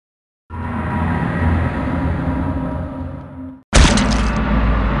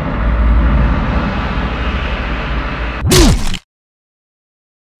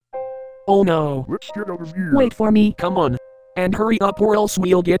Oh no. Let's get out of here. Wait for me. Come on. And hurry up or else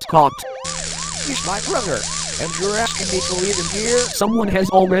we'll get caught. He's my brother, and you're asking me to leave him here? Someone has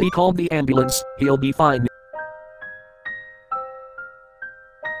already called the ambulance. He'll be fine.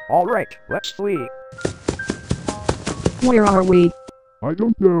 Alright, let's flee. Where are we? I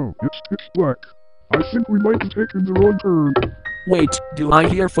don't know. It's pitch black. I think we might have taken the wrong turn. Wait, do I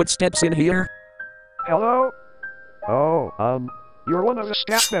hear footsteps in here? Hello? Oh, you're one of the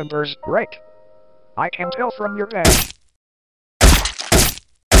staff members, right? I can tell from your badge.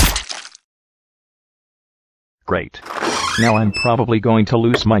 Great. Now I'm probably going to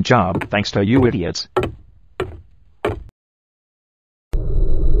lose my job thanks to you idiots.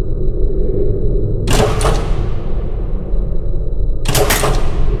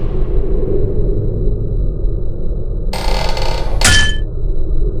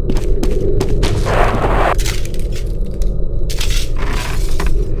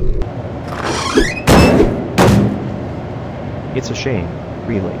 It's a shame,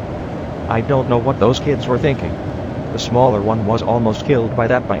 really. I don't know what those kids were thinking. The smaller one was almost killed by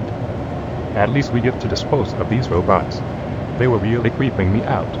that bite. At least we get to dispose of these robots. They were really creeping me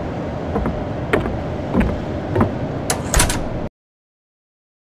out.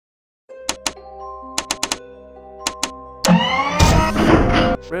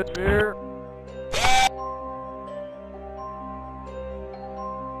 Fred here.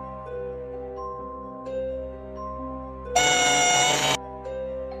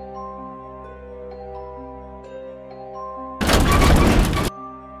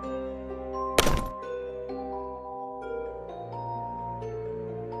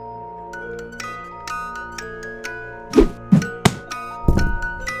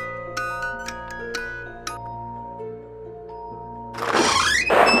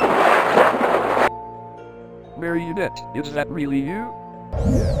 Marionette, is that really you?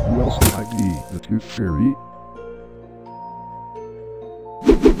 Yeah, who else would I be? The Tooth Fairy?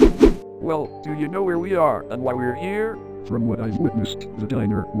 Well, do you know where we are and why we're here? From what I've witnessed, the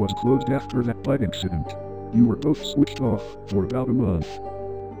diner was closed after that bite incident. You were both switched off for about a month.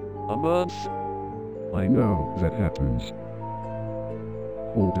 A month? I know that happens.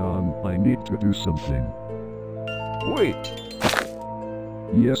 Hold on, I need to do something. Wait,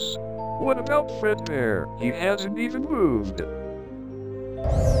 Yes, what about Fredbear? He hasn't even moved.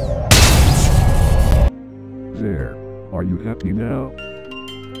 there. Are you happy now?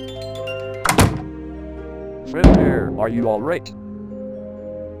 Fredbear, are you alright?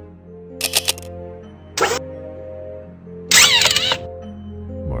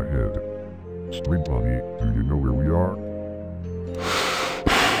 My head. Spring Bonnie, do you know where we are?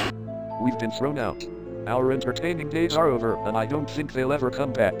 We've been thrown out. Our entertaining days are over, and I don't think they'll ever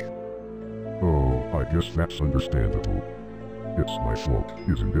come back. Oh, I guess that's understandable. It's my fault,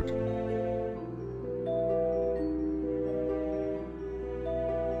 isn't it?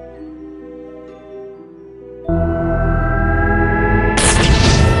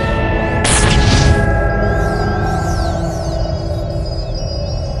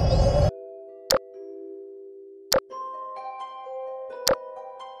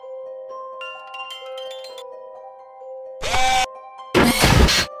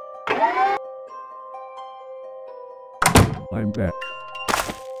 I'm back.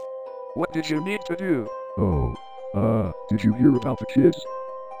 What did you need to do? Oh, did you hear about the kids?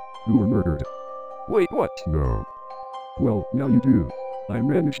 Who were murdered? Wait, what? No. Well, now you do. I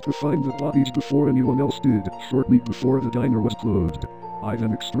managed to find the bodies before anyone else did, shortly before the diner was closed. I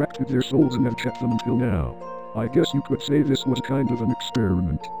then extracted their souls and have kept them until now. I guess you could say this was kind of an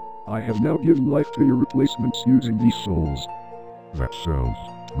experiment. I have now given life to your replacements using these souls. That sounds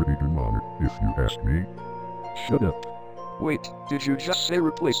pretty demonic, if you ask me. Shut up. Wait, did you just say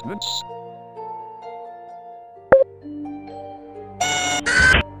replacements?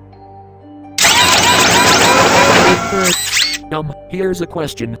 Here's a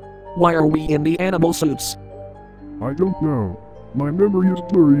question. Why are we in the animal suits? I don't know. My memory is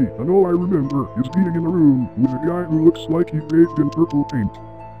blurry, and all I remember is being in a room with a guy who looks like he bathed in purple paint.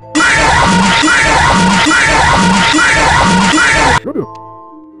 Shut up!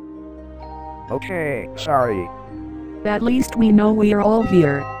 Okay, sorry. At least we know we're all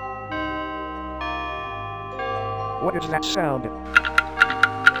here. What is that sound?